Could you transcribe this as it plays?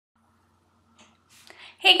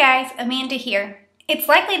Hey guys, Amanda here. It's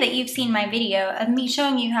likely that you've seen my video of me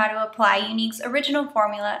showing you how to apply Younique's original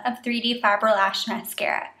formula of 3D Fiber Lash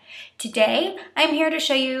Mascara. Today, I'm here to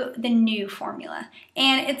show you the new formula,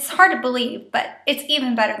 and it's hard to believe, but it's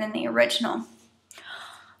even better than the original.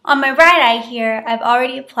 On my right eye here, I've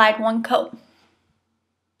already applied one coat.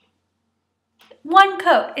 One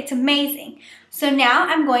coat, it's amazing. So now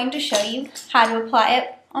I'm going to show you how to apply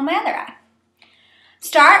it on my other eye.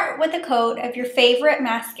 Start with a coat of your favorite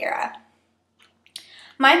mascara.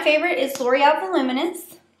 My favorite is L'Oreal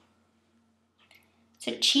Voluminous. It's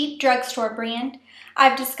a cheap drugstore brand.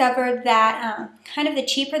 I've discovered that kind of the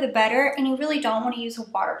cheaper the better, and you really don't want to use a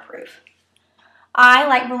waterproof. I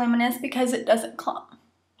like Voluminous because it doesn't clump.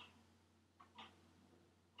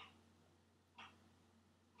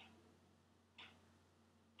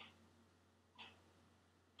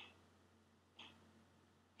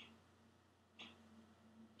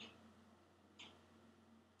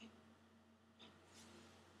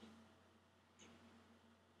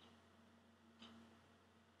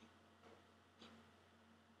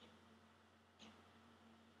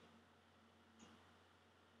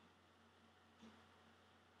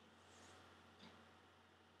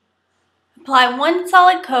 Apply one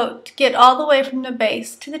solid coat to get all the way from the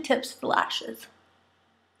base to the tips of the lashes.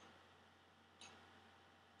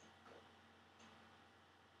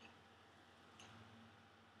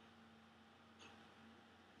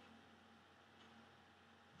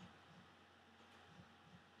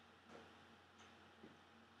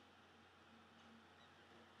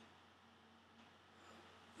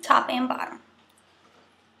 Top and bottom.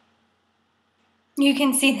 You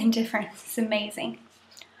can see the difference. It's amazing.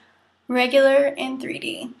 Regular and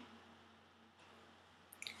 3D.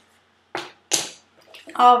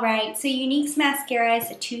 Alright, so Younique's mascara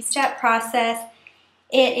is a two-step process.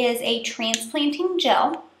 It is a transplanting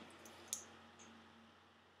gel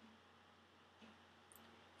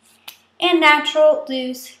and natural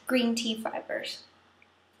loose green tea fibers.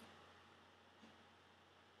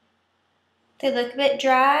 They look a bit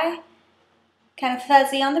dry, kind of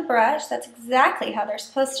fuzzy on the brush. That's exactly how they're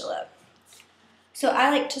supposed to look. So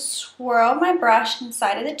I like to swirl my brush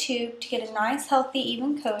inside of the tube to get a nice, healthy,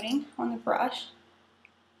 even coating on the brush.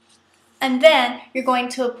 And then you're going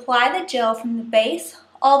to apply the gel from the base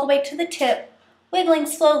all the way to the tip, wiggling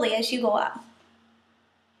slowly as you go up.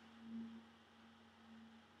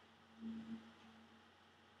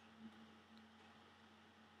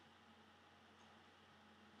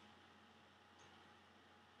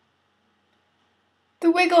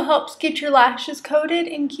 The wiggle helps get your lashes coated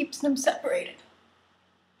and keeps them separated.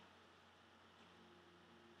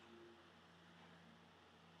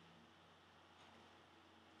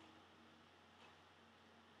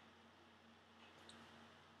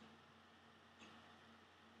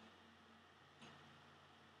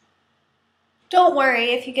 Don't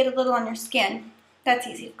worry if you get a little on your skin. That's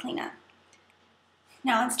easy to clean up.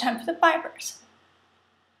 Now it's time for the fibers.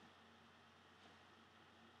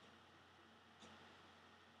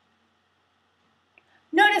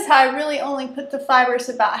 Notice how I really only put the fibers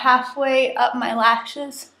about halfway up my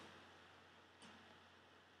lashes.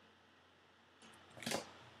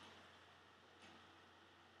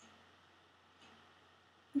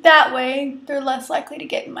 That way, they're less likely to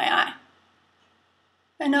get in my eye.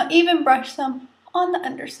 And I'll even brush some on the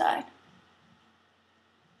underside.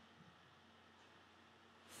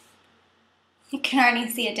 You can already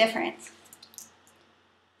see a difference.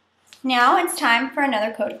 Now it's time for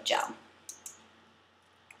another coat of gel.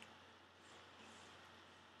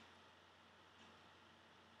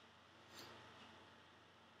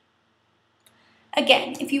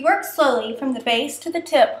 Again, if you work slowly from the base to the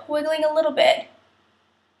tip, wiggling a little bit,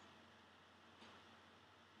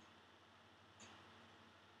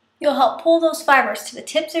 you'll help pull those fibers to the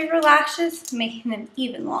tips of your lashes, making them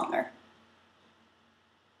even longer.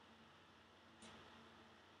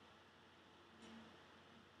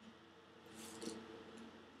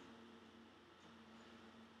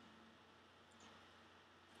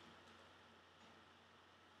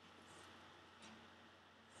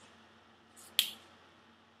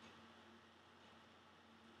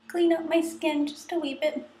 Clean up my skin just a wee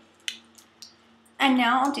bit. And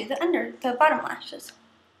now I'll do the bottom lashes.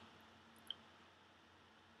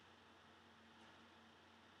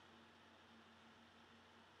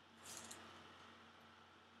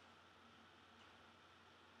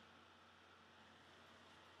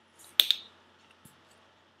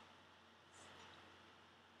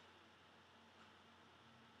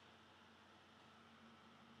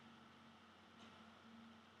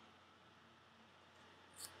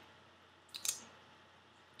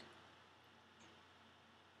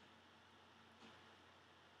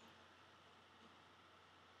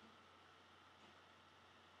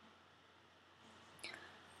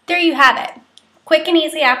 There you have it. Quick and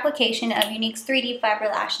easy application of Younique's 3D Fiber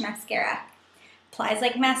Lash Mascara. Applies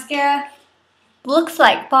like mascara, looks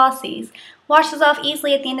like Bossie's, washes off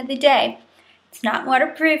easily at the end of the day. It's not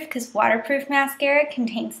waterproof because waterproof mascara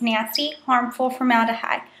contains nasty, harmful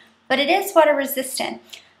formaldehyde, but it is water resistant.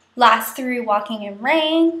 Lasts through walking in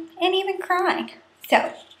rain and even crying.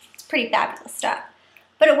 So it's pretty fabulous stuff.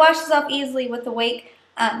 But it washes off easily with the Wake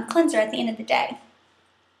cleanser at the end of the day.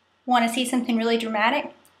 Want to see something really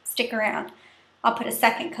dramatic? Stick around. I'll put a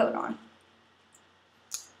second coat on.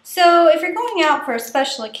 So if you're going out for a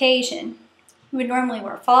special occasion, you would normally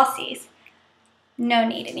wear falsies. No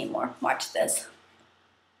need anymore. Watch this.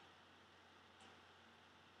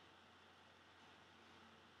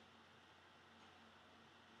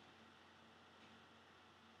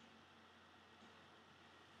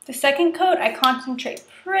 The second coat, I concentrate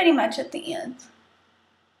pretty much at the ends.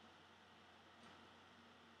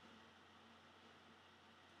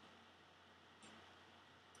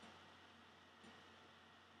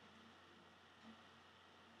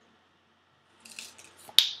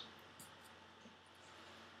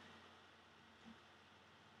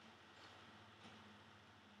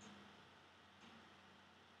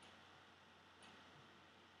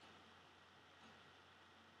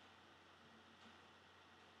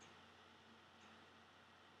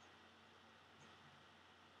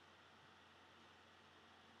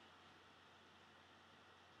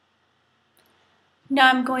 Now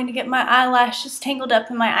I'm going to get my eyelashes tangled up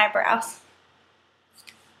in my eyebrows.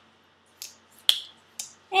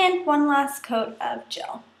 And one last coat of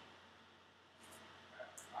gel.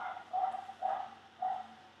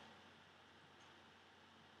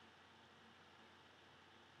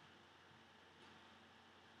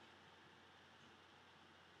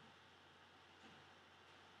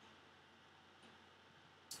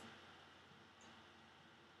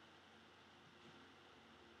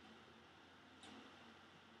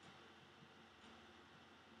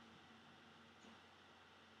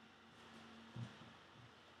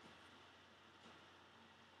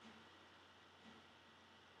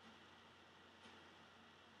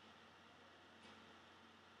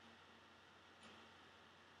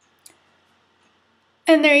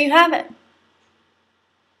 And there you have it.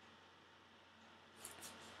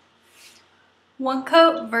 One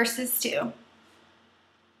coat versus two.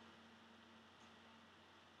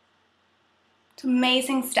 It's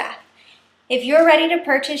amazing stuff. If you're ready to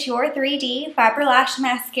purchase your 3D Fiber Lash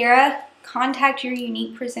Mascara, contact your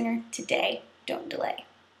Younique presenter today. Don't delay.